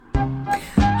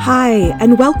Hi,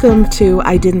 and welcome to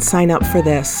I Didn't Sign Up for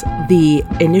This, the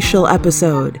initial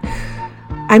episode.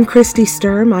 I'm Christy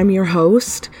Sturm, I'm your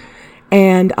host,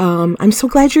 and I'm so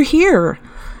glad you're here.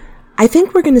 I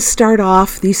think we're going to start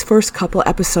off these first couple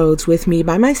episodes with me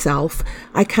by myself.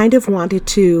 I kind of wanted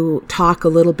to talk a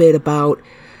little bit about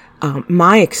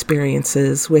my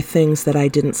experiences with things that I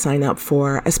didn't sign up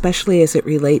for, especially as it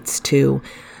relates to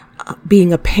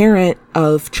being a parent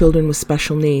of children with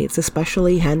special needs,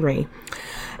 especially Henry.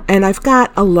 And I've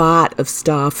got a lot of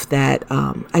stuff that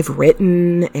I've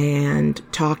written and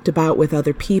talked about with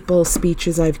other people,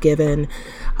 speeches I've given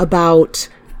about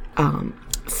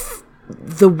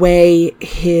the way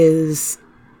his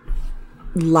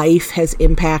life has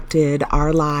impacted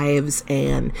our lives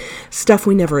and stuff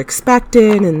we never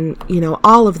expected and,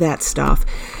 all of that stuff.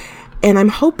 And I'm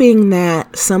hoping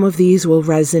that some of these will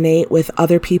resonate with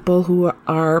other people who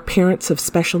are parents of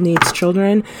special needs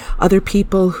children, other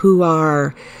people who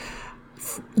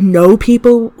know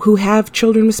people who have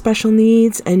children with special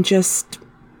needs, and just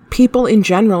people in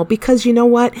general. Because you know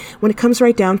what? When it comes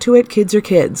right down to it, kids are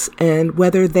kids. And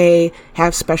whether they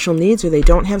have special needs or they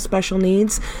don't have special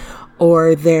needs,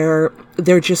 or they're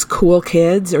just cool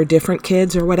kids or different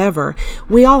kids or whatever,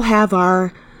 we all have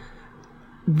our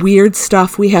weird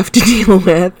stuff we have to deal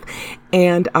with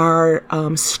and our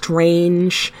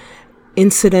strange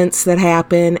incidents that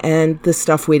happen and the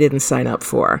stuff we didn't sign up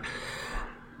for.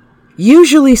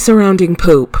 Usually surrounding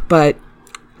poop, but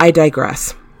I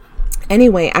digress.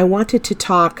 Anyway, I wanted to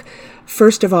talk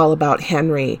first of all about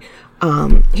Henry.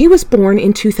 He was born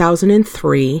in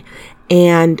 2003,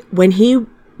 and when he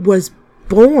was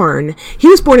born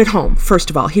at home.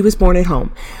 First of all, he was born at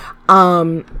home.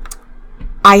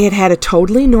 I had a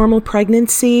totally normal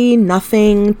pregnancy,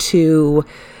 nothing to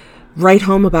write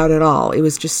home about at all. It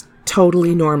was just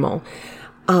totally normal.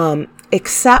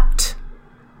 Except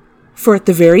for at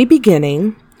the very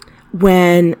beginning,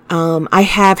 when I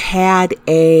have had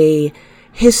a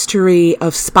history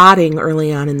of spotting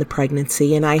early on in the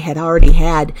pregnancy, and I had already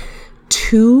had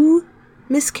 2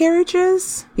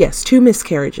 miscarriages. Yes, 2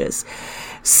 miscarriages.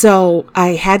 So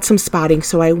I had some spotting,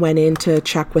 so I went in to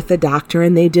check with the doctor,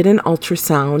 and they did an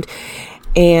ultrasound,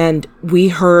 and we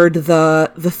heard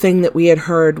the thing that we had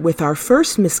heard with our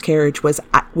first miscarriage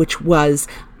which was,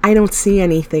 I don't see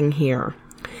anything here.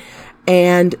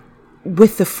 And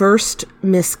with the first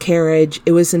miscarriage,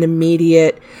 it was an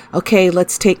immediate, okay,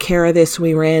 let's take care of this.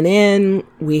 We ran in,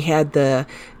 we had the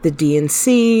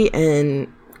D&C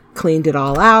and cleaned it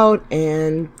all out,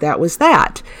 and that was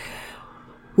that.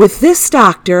 With this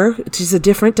doctor, which is a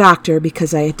different doctor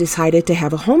because I had decided to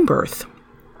have a home birth,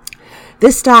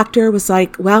 this doctor was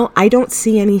like, well, I don't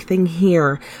see anything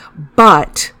here,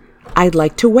 but I'd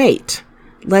like to wait.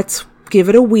 Let's give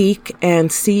it a week and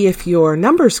see if your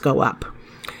numbers go up.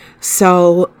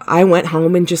 So I went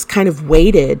home and just kind of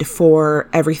waited for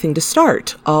everything to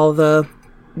start, all the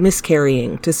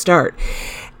miscarrying to start.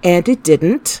 And it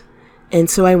didn't. And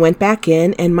so I went back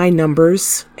in and my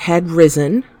numbers had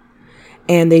risen.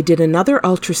 And they did another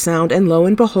ultrasound, and lo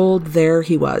and behold, there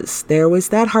he was. There was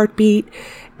that heartbeat,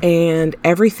 and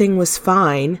everything was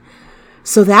fine.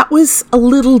 So that was a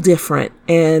little different,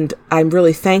 and I'm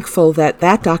really thankful that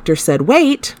doctor said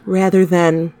wait, rather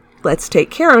than let's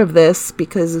take care of this,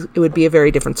 because it would be a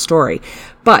very different story.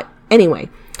 But anyway,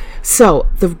 so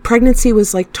the pregnancy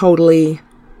was like totally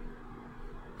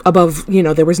above,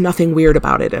 there was nothing weird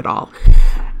about it at all.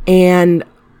 And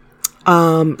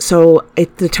so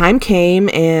the time came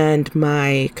and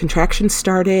my contractions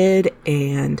started,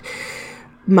 and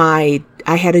I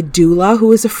had a doula who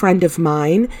was a friend of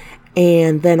mine,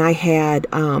 and then I had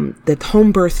the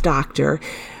home birth doctor,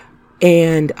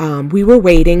 and we were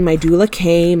waiting. My doula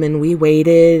came and we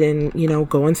waited and,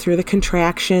 going through the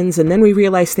contractions, and then we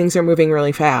realized things are moving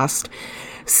really fast.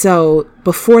 So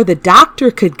before the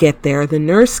doctor could get there, the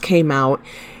nurse came out,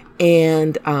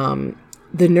 and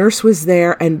the nurse was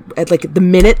there, and at the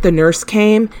minute the nurse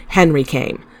came, Henry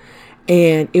came.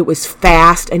 And it was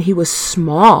fast, and he was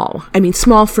small. I mean,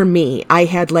 small for me. I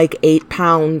had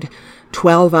 8-pound,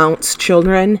 12-ounce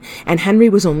children, and Henry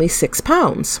was only 6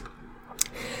 pounds.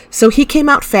 So he came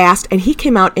out fast, and he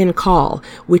came out in call,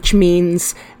 which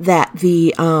means that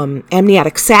the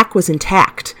amniotic sac was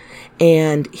intact.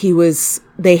 And he was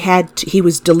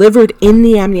delivered in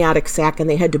the amniotic sac, and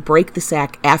they had to break the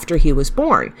sac after he was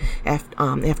born,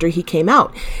 after he came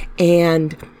out.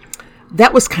 And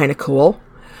that was kind of cool.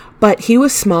 But he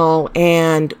was small,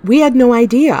 and we had no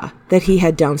idea that he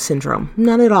had Down syndrome.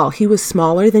 None at all. He was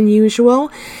smaller than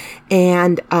usual.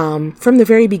 And from the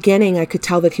very beginning, I could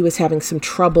tell that he was having some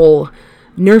trouble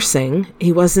nursing.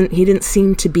 He didn't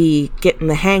seem to be getting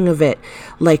the hang of it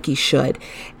like he should.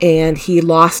 And he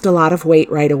lost a lot of weight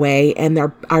right away. And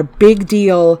our big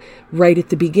deal right at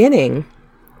the beginning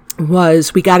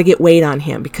was we got to get weight on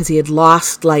him because he had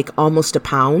lost like almost a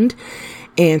pound.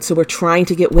 And so we're trying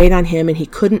to get weight on him and he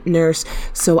couldn't nurse.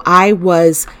 So I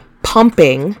was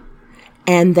pumping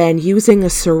and then using a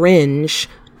syringe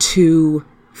to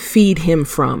feed him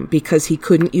from because he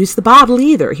couldn't use the bottle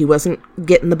either. He wasn't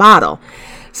getting the bottle.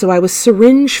 So I was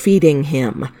syringe feeding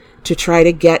him to try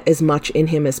to get as much in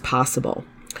him as possible.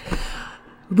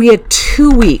 We had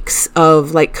 2 weeks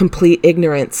of like complete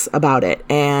ignorance about it.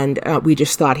 And we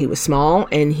just thought he was small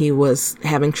and he was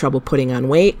having trouble putting on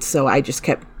weight. So I just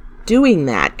kept doing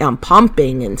that,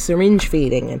 pumping and syringe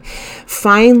feeding. And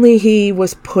finally he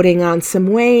was putting on some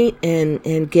weight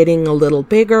and getting a little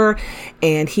bigger.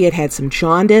 And he had some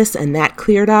jaundice and that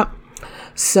cleared up.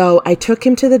 So I took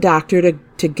him to the doctor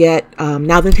to get,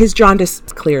 now that his jaundice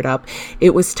cleared up,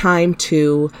 it was time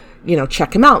to,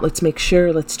 check him out. Let's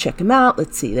check him out.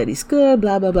 Let's see that he's good,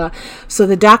 blah, blah, blah. So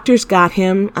the doctor's got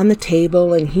him on the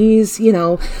table and he's,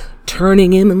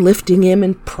 turning him and lifting him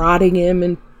and prodding him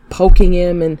and poking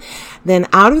him. And then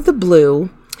out of the blue,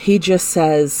 he just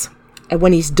says, and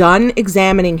when he's done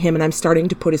examining him and I'm starting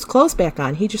to put his clothes back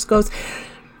on, he just goes,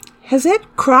 "Has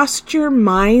it crossed your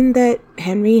mind that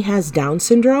Henry has Down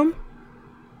syndrome?"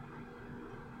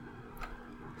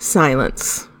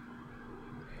 Silence.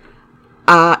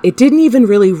 It didn't even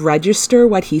really register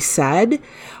what he said,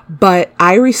 but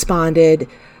I responded,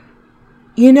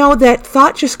 that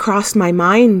thought just crossed my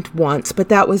mind once, but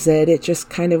that was it. It just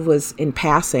kind of was in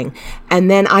passing.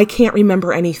 And then I can't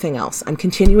remember anything else. I'm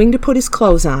continuing to put his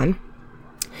clothes on.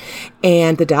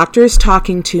 And the doctor is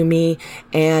talking to me,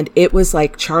 and it was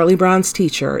like Charlie Brown's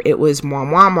teacher. It was wah,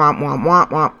 wah, wah, wah, wah,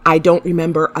 wah. I don't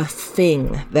remember a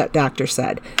thing that doctor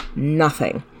said.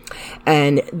 Nothing.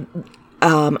 And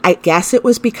I guess it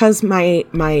was because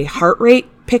my heart rate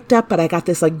picked up, but I got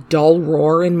this like dull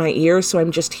roar in my ears. So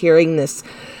I'm just hearing this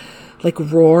like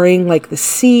roaring like the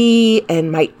sea,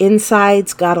 and my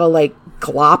insides got all like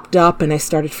glopped up and I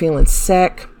started feeling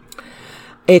sick.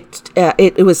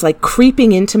 It was like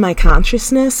creeping into my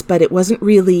consciousness, but it wasn't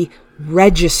really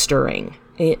registering.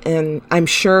 And I'm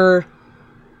sure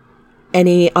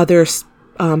any other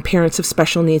parents of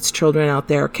special needs children out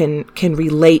there can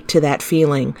relate to that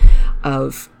feeling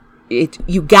of it.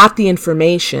 You got the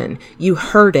information, you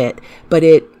heard it, but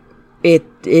it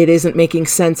isn't making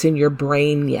sense in your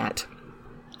brain yet.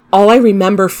 All I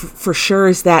remember for sure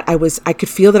is that I could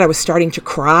feel that I was starting to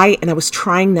cry, and I was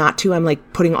trying not to. I'm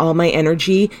like putting all my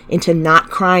energy into not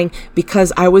crying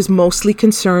because I was mostly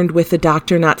concerned with the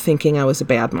doctor not thinking I was a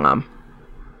bad mom.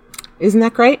 Isn't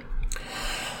that great?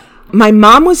 My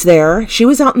mom was there. She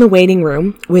was out in the waiting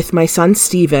room with my son,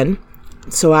 Steven.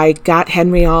 So I got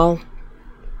Henry all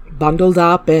bundled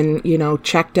up and,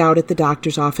 checked out at the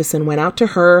doctor's office and went out to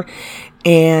her.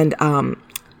 And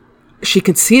she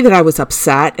could see that I was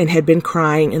upset and had been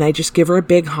crying. And I just give her a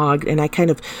big hug. And I kind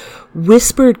of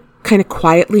whispered kind of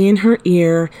quietly in her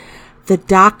ear, "The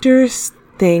doctor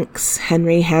thinks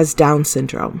Henry has Down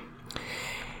syndrome."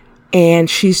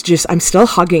 And I'm still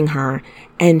hugging her.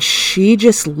 And she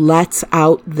just lets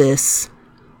out this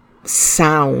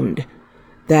sound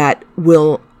that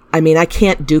I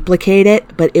can't duplicate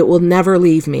it, but it will never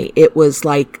leave me. It was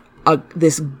like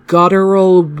this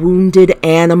guttural, wounded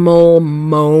animal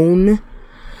moan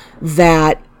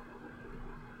that,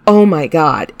 oh my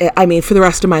God. For the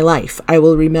rest of my life, I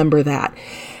will remember that.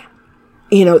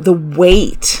 The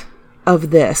weight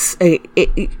of this,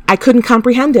 I couldn't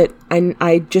comprehend it.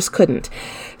 I just couldn't.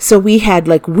 So we had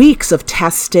like weeks of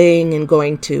testing and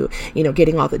going to,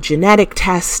 getting all the genetic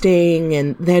testing.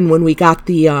 And then when we got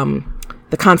the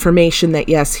confirmation that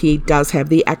yes, he does have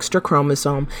the extra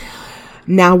chromosome,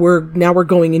 now we're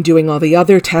going and doing all the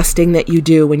other testing that you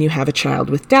do when you have a child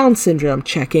with Down syndrome,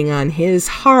 checking on his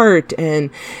heart and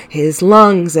his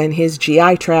lungs and his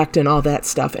GI tract and all that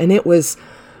stuff. And it was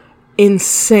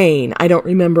insane. I don't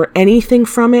remember anything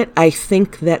from it. I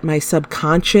think that my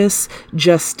subconscious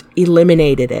just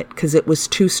eliminated it because it was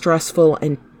too stressful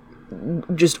and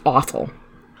just awful.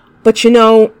 But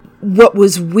what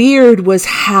was weird was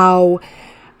how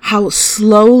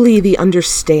slowly the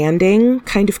understanding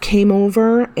kind of came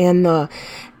over and the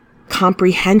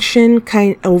comprehension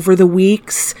kind over the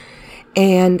weeks,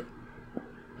 and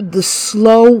the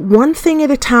slow one thing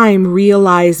at a time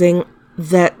realizing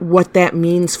that what that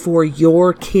means for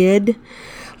your kid,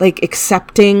 like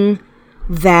accepting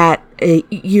that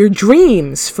your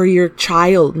dreams for your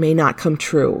child may not come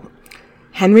true.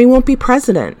 Henry won't be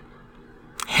president.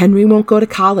 Henry won't go to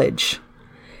college.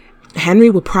 Henry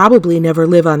will probably never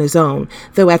live on his own,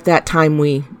 though at that time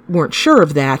we weren't sure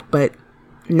of that, but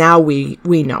now we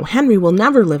know Henry will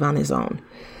never live on his own.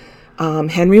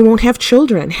 Henry won't have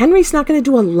children. Henry's not going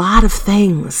to do a lot of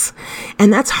things,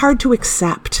 and that's hard to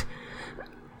accept.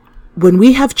 When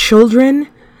we have children,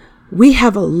 we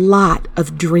have a lot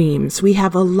of dreams. We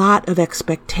have a lot of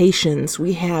expectations.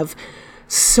 We have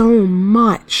so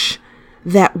much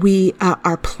that we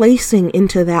are placing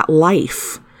into that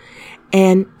life.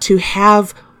 And to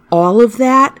have all of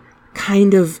that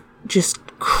kind of just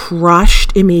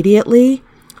crushed immediately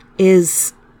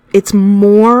it's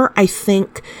more, I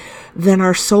think, than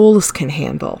our souls can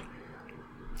handle.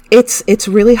 It's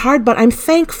really hard, but I'm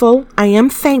thankful. I am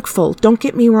thankful. Don't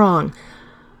get me wrong.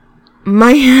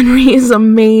 My Henry is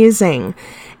amazing.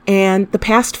 And the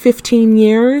past 15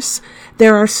 years,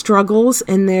 there are struggles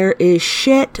and there is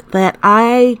shit that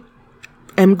I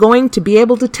am going to be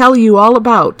able to tell you all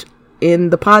about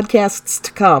in the podcasts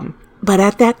to come. But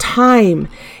at that time,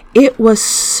 it was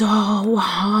so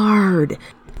hard.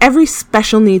 Every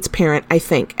special needs parent, I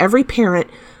think, every parent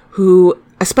who,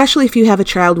 especially if you have a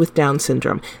child with Down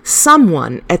syndrome,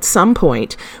 someone at some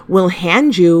point will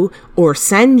hand you or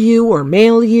send you or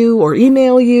mail you or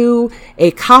email you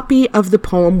a copy of the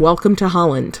poem Welcome to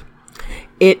Holland.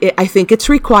 I think it's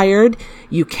required.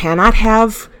 You cannot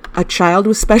have a child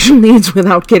with special needs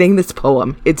without getting this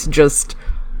poem. It's just,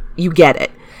 you get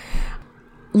it.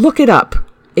 Look it up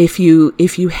if you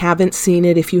haven't seen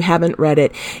it, if you haven't read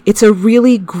it. It's a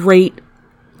really great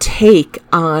take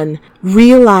on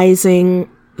realizing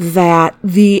that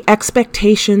the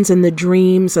expectations and the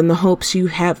dreams and the hopes you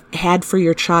have had for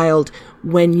your child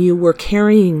when you were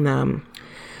carrying them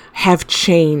have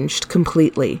changed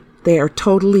completely. They are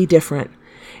totally different.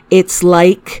 It's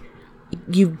like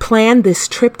you planned this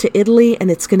trip to Italy and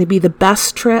it's going to be the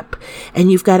best trip, and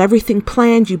you've got everything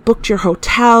planned. You booked your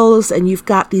hotels and you've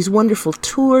got these wonderful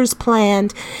tours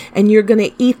planned, and you're going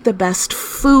to eat the best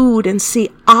food and see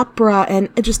opera and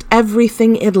just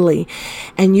everything Italy.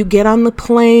 And you get on the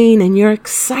plane and you're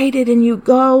excited and you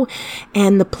go,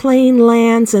 and the plane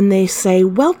lands and they say,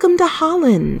 "Welcome to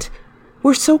Holland.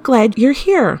 We're so glad you're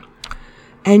here."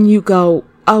 And you go,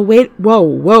 "Oh, wait,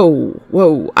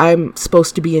 whoa, I'm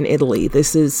supposed to be in Italy.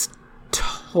 This is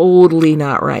totally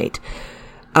not right.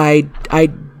 I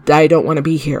don't want to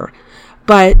be here."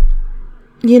 But,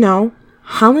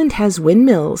 Holland has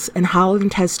windmills, and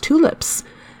Holland has tulips,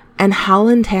 and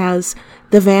Holland has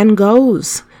the Van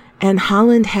Goghs, and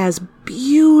Holland has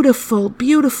beautiful,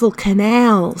 beautiful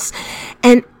canals.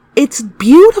 And it's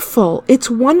beautiful. It's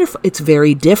wonderful. It's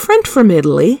very different from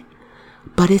Italy,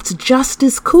 but it's just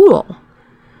as cool.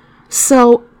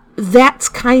 So that's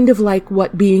kind of like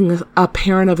what being a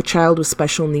parent of a child with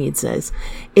special needs is.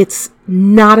 It's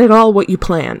not at all what you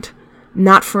planned.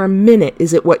 Not for a minute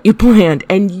is it what you planned.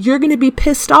 And you're going to be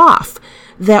pissed off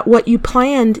that what you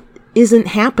planned isn't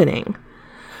happening.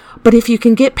 But if you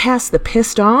can get past the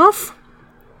pissed off,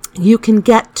 you can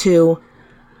get to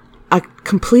a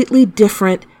completely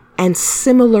different and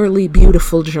similarly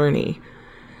beautiful journey.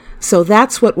 So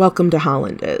that's what Welcome to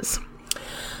Holland is.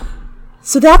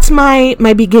 So that's my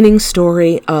beginning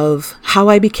story of how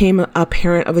I became a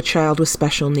parent of a child with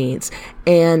special needs.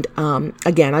 And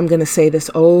again, I'm going to say this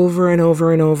over and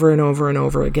over and over and over and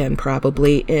over again,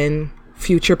 probably in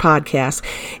future podcasts,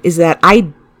 is that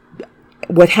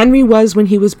what Henry was when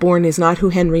he was born is not who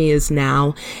Henry is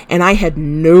now. And I had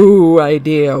no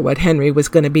idea what Henry was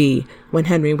going to be when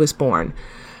Henry was born.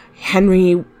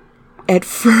 Henry, at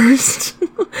first,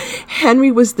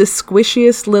 Henry was the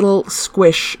squishiest little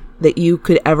squish that you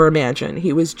could ever imagine.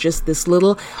 He was just this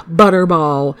little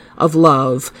butterball of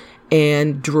love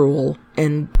and drool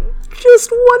and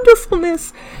just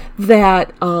wonderfulness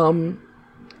that,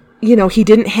 he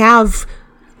didn't have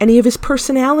any of his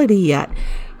personality yet.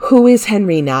 Who is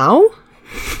Henry now?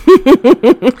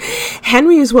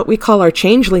 Henry is what we call our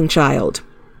changeling child.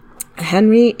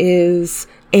 Henry is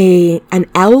an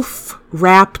elf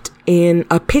wrapped in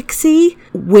a pixie,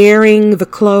 wearing the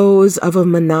clothes of a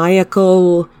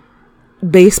maniacal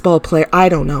baseball player. I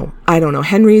don't know.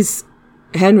 Henry's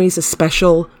a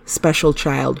special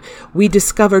child. We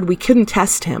discovered we couldn't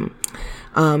test him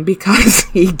because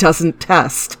he doesn't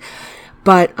test.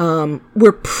 But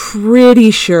we're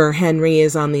pretty sure Henry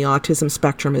is on the autism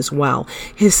spectrum as well.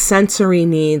 His sensory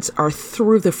needs are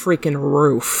through the freaking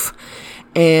roof.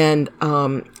 And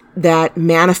that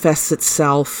manifests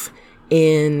itself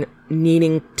in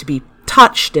needing to be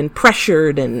touched and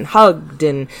pressured and hugged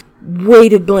and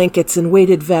weighted blankets and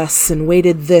weighted vests and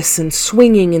weighted this and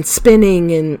swinging and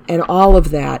spinning and all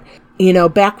of that.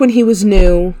 Back when he was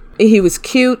new, he was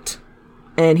cute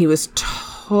and he was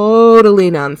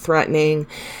totally non-threatening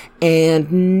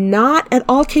and not at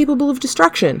all capable of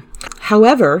destruction.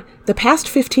 However, the past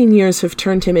 15 years have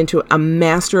turned him into a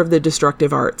master of the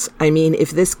destructive arts. I mean,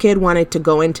 if this kid wanted to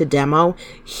go into demo,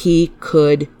 he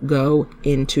could go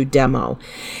into demo.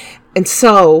 And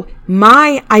so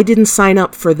I didn't sign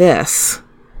up for this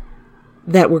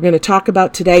that we're going to talk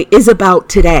about today is about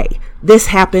today. This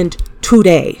happened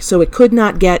today, so it could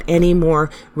not get any more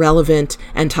relevant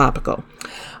and topical.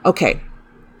 Okay,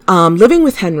 living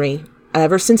with Henry,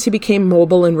 ever since he became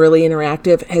mobile and really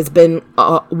interactive, has been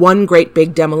one great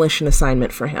big demolition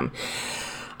assignment for him.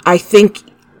 I think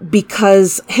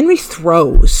because Henry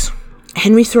throws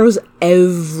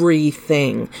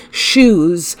everything.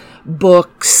 Shoes,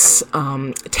 books,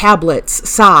 tablets,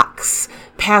 socks,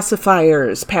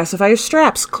 pacifier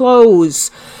straps,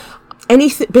 clothes,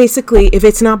 anything. Basically, if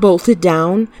it's not bolted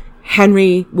down,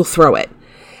 Henry will throw it.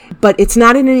 But it's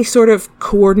not in any sort of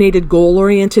coordinated,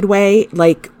 goal-oriented way.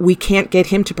 Like, we can't get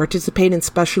him to participate in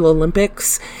Special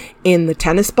Olympics in the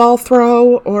tennis ball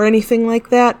throw or anything like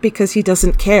that because he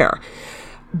doesn't care.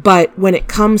 But when it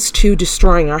comes to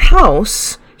destroying our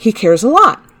house, he cares a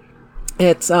lot.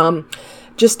 It's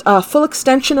just a full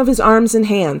extension of his arms and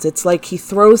hands. It's like he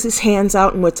throws his hands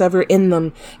out and whatever in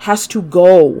them has to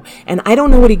go. And I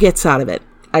don't know what he gets out of it.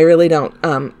 I really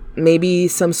don't. Maybe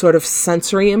some sort of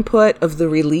sensory input of the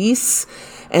release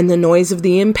and the noise of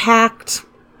the impact.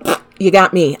 You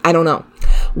got me. I don't know.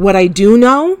 What I do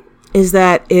know is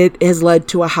that it has led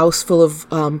to a house full of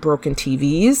broken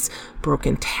TVs,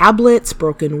 broken tablets,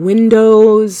 broken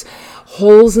windows,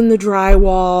 holes in the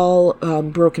drywall,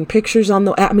 broken pictures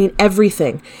on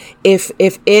everything. If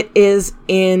it is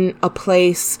in a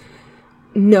place,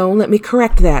 no, let me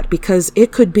correct that, because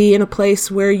it could be in a place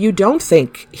where you don't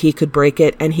think he could break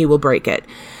it, and he will break it.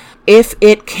 If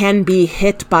it can be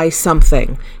hit by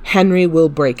something, Henry will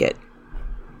break it.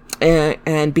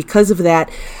 And because of that,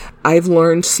 I've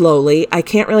learned slowly, I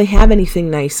can't really have anything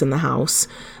nice in the house,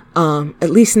 at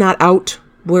least not out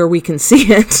where we can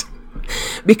see it,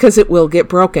 because it will get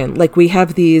broken. Like, we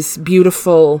have these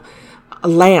beautiful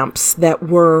lamps that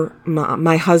were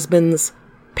my husband's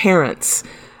parents'.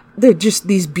 They're just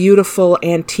these beautiful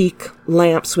antique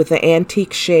lamps with the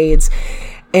antique shades.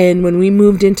 And when we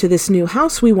moved into this new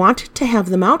house, we wanted to have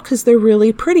them out because they're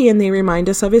really pretty and they remind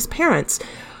us of his parents.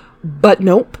 But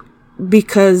nope,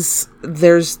 because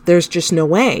there's just no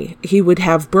way he would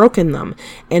have broken them.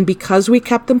 And because we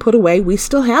kept them put away, we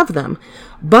still have them.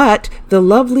 But the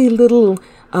lovely little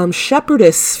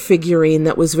shepherdess figurine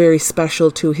that was very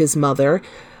special to his mother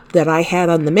that I had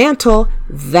on the mantle,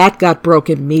 that got broke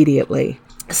immediately.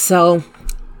 So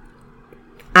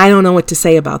I don't know what to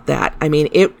say about that. I mean,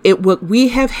 what we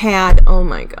have had, oh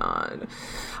my God,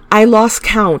 I lost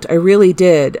count. I really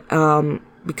did,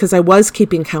 because I was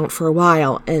keeping count for a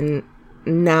while, and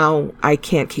now I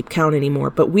can't keep count anymore.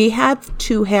 But we have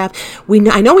to have,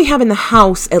 I know we have in the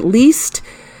house at least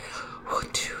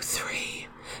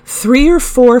 3 or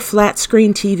 4 flat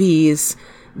screen TVs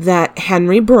that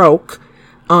Henry broke,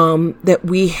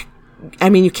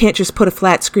 you can't just put a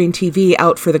flat screen TV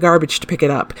out for the garbage to pick it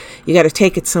up. You got to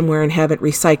take it somewhere and have it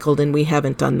recycled, and we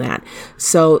haven't done that.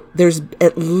 So there's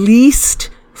at least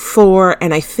 4,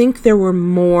 and I think there were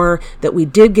more that we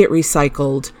did get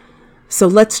recycled. So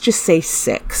let's just say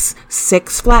 6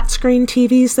 flat screen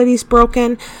TVs that he's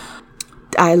broken.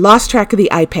 I lost track of the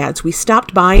iPads. We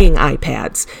stopped buying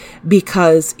iPads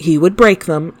because he would break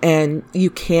them, and you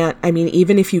can't,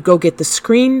 even if you go get the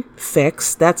screen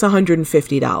fixed, that's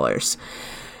 $150.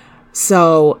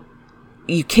 So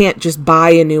you can't just buy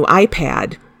a new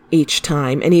iPad each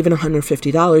time, and even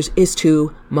 $150 is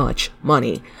too much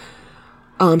money.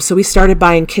 So we started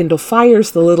buying Kindle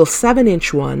Fires, the little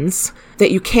 7-inch ones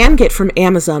that you can get from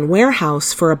Amazon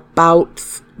Warehouse for about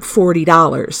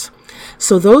 $40.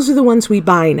 So those are the ones we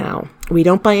buy now. We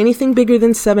don't buy anything bigger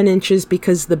than 7 inches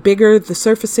because the bigger the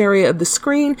surface area of the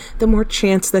screen, the more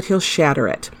chance that he'll shatter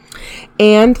it.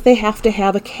 And they have to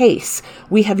have a case.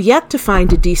 We have yet to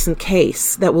find a decent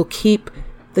case that will keep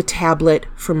the tablet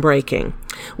from breaking.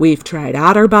 We've tried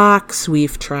OtterBox.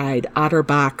 We've tried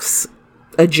OtterBox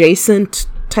adjacent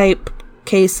type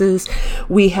cases.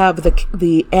 We have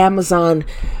the Amazon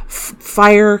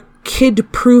Fire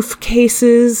kid-proof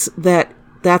cases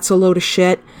that's a load of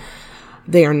shit.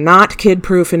 They are not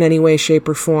kid-proof in any way, shape,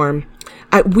 or form.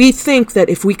 We think that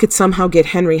if we could somehow get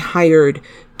Henry hired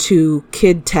to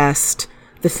kid test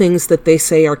the things that they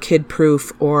say are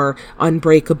kid-proof or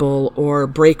unbreakable or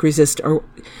break-resist, or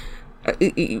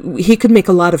he could make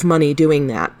a lot of money doing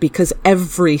that because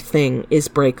everything is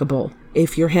breakable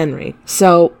if you're Henry.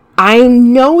 So I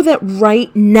know that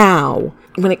right now,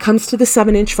 when it comes to the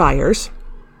 7-inch fires,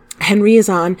 Henry is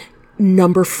on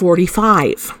number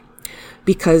 45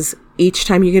 because each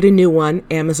time you get a new one,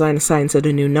 Amazon assigns it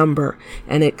a new number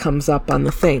and it comes up on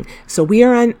the thing. So we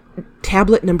are on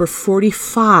tablet number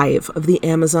 45 of the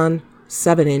Amazon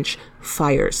 7-inch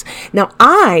Fires. Now,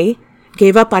 I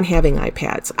gave up on having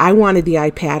iPads. I wanted the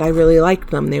iPad. I really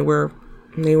liked them. They were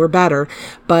better.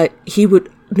 But he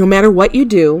would, no matter what you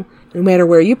do, no matter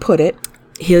where you put it,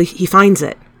 he finds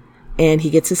it. And he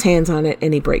gets his hands on it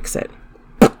and he breaks it.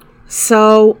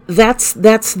 So that's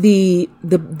the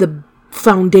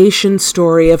foundation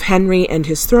story of Henry and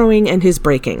his throwing and his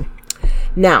breaking.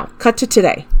 Now, cut to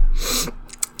today.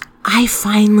 I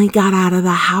finally got out of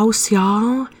the house,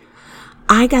 y'all.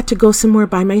 I got to go somewhere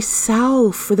by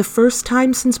myself for the first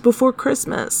time since before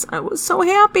Christmas. I was so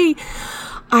happy.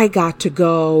 I got to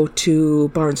go to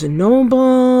Barnes &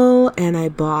 Noble and I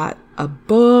bought a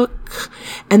book.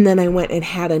 And then I went and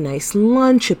had a nice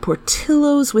lunch at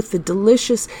Portillo's with the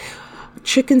delicious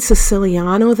chicken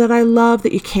Siciliano that I love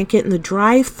that you can't get in the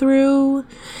drive-thru.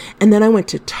 And then I went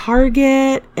to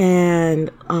Target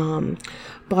and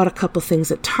bought a couple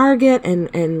things at Target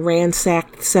and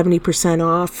ransacked 70%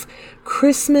 off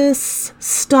Christmas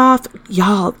stuff.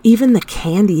 Y'all, even the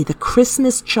candy, the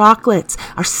Christmas chocolates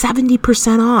are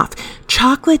 70% off.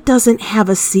 Chocolate doesn't have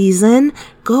a season.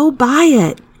 Go buy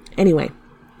it. Anyway.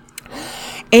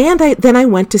 And then I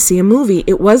went to see a movie.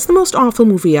 It was the most awful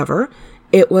movie ever.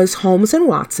 It was Holmes and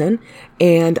Watson.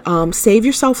 And save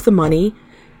yourself the money.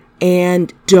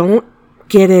 And don't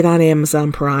get it on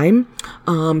Amazon Prime.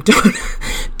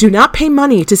 Do not pay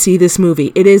money to see this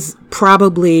movie. It is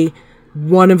probably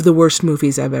one of the worst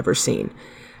movies I've ever seen.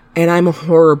 And I'm a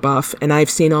horror buff, and I've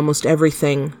seen almost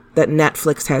everything that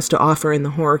Netflix has to offer in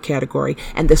the horror category,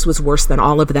 and this was worse than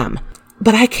all of them.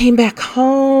 But I came back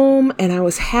home, and I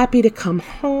was happy to come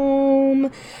home.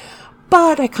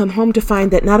 But I come home to find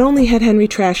that not only had Henry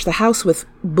trashed the house with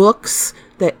books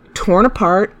that torn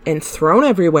apart and thrown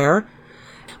everywhere,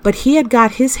 but he had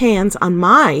got his hands on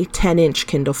my 10-inch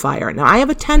Kindle Fire. Now, I have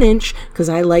a 10-inch because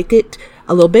I like it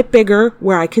a little bit bigger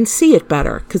where I can see it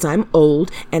better because I'm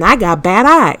old and I got bad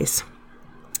eyes.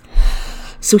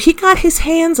 So he got his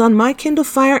hands on my Kindle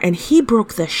Fire and he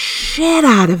broke the shit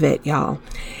out of it, y'all.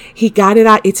 He got it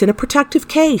out. It's in a protective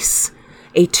case,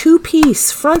 a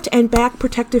 2-piece front and back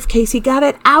protective case. He got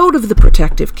it out of the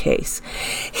protective case.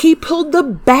 He pulled the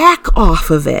back off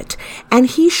of it and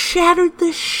he shattered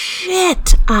the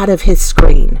shit out of his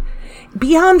screen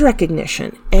beyond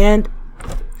recognition. And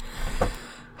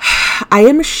I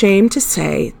am ashamed to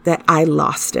say that I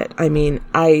lost it. I mean,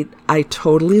 I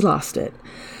totally lost it.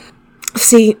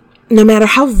 See, no matter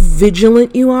how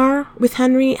vigilant you are with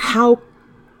Henry, how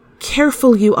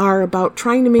careful you are about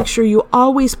trying to make sure you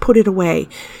always put it away.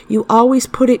 You always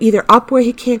put it either up where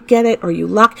he can't get it or you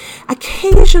lock.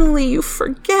 Occasionally you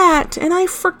forget, and I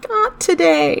forgot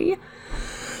today.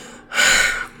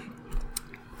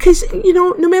 Because,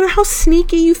 no matter how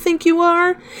sneaky you think you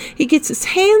are, he gets his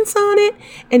hands on it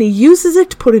and he uses it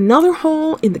to put another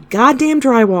hole in the goddamn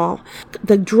drywall.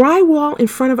 The drywall in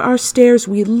front of our stairs,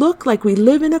 we look like we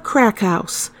live in a crack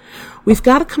house. We've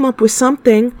got to come up with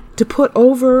something to put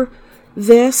over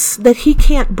this that he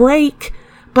can't break,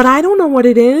 but I don't know what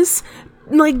it is.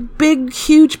 Like big,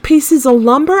 huge pieces of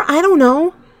lumber? I don't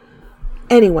know.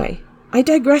 Anyway, I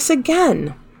digress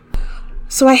again.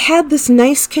 So I had this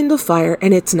nice Kindle Fire,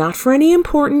 and it's not for any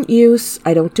important use.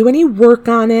 I don't do any work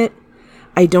on it.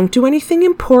 I don't do anything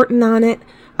important on it.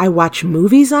 I watch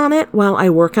movies on it while I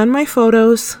work on my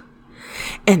photos,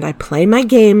 and I play my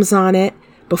games on it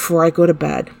before I go to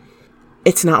bed.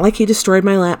 It's not like he destroyed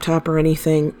my laptop or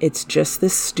anything. It's just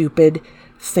this stupid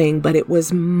thing, but it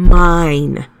was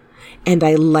mine, and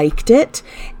I liked it,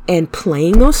 and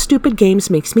playing those stupid games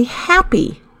makes me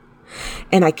happy.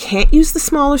 And I can't use the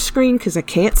smaller screen because I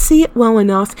can't see it well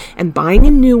enough. And buying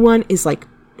a new one is like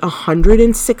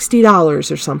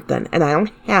 $160 or something. And I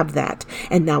don't have that.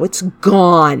 And now it's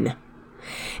gone.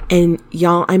 And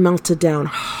y'all, I melted down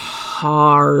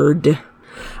hard.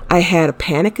 I had a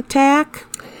panic attack.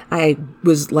 I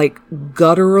was like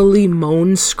gutturally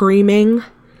moan screaming.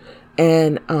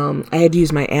 And I had to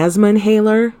use my asthma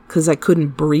inhaler because I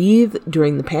couldn't breathe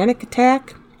during the panic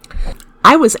attack.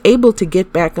 I was able to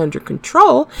get back under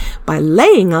control by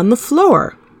laying on the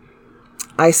floor.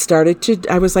 I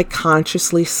was like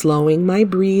consciously slowing my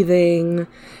breathing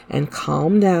and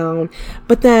calm down.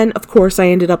 But then, of course, I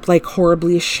ended up like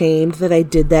horribly ashamed that I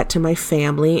did that to my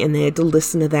family, and they had to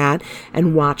listen to that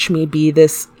and watch me be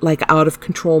this like out of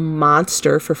control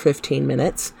monster for 15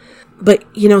 minutes. But,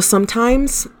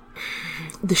 sometimes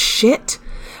the shit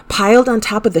piled on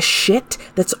top of the shit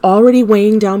that's already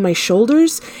weighing down my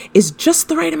shoulders is just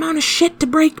the right amount of shit to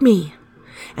break me.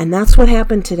 And that's what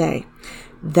happened today.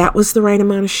 That was the right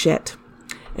amount of shit.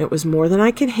 It was more than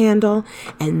I could handle,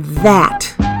 and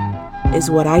that is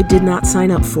what I did not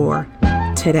sign up for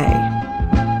today.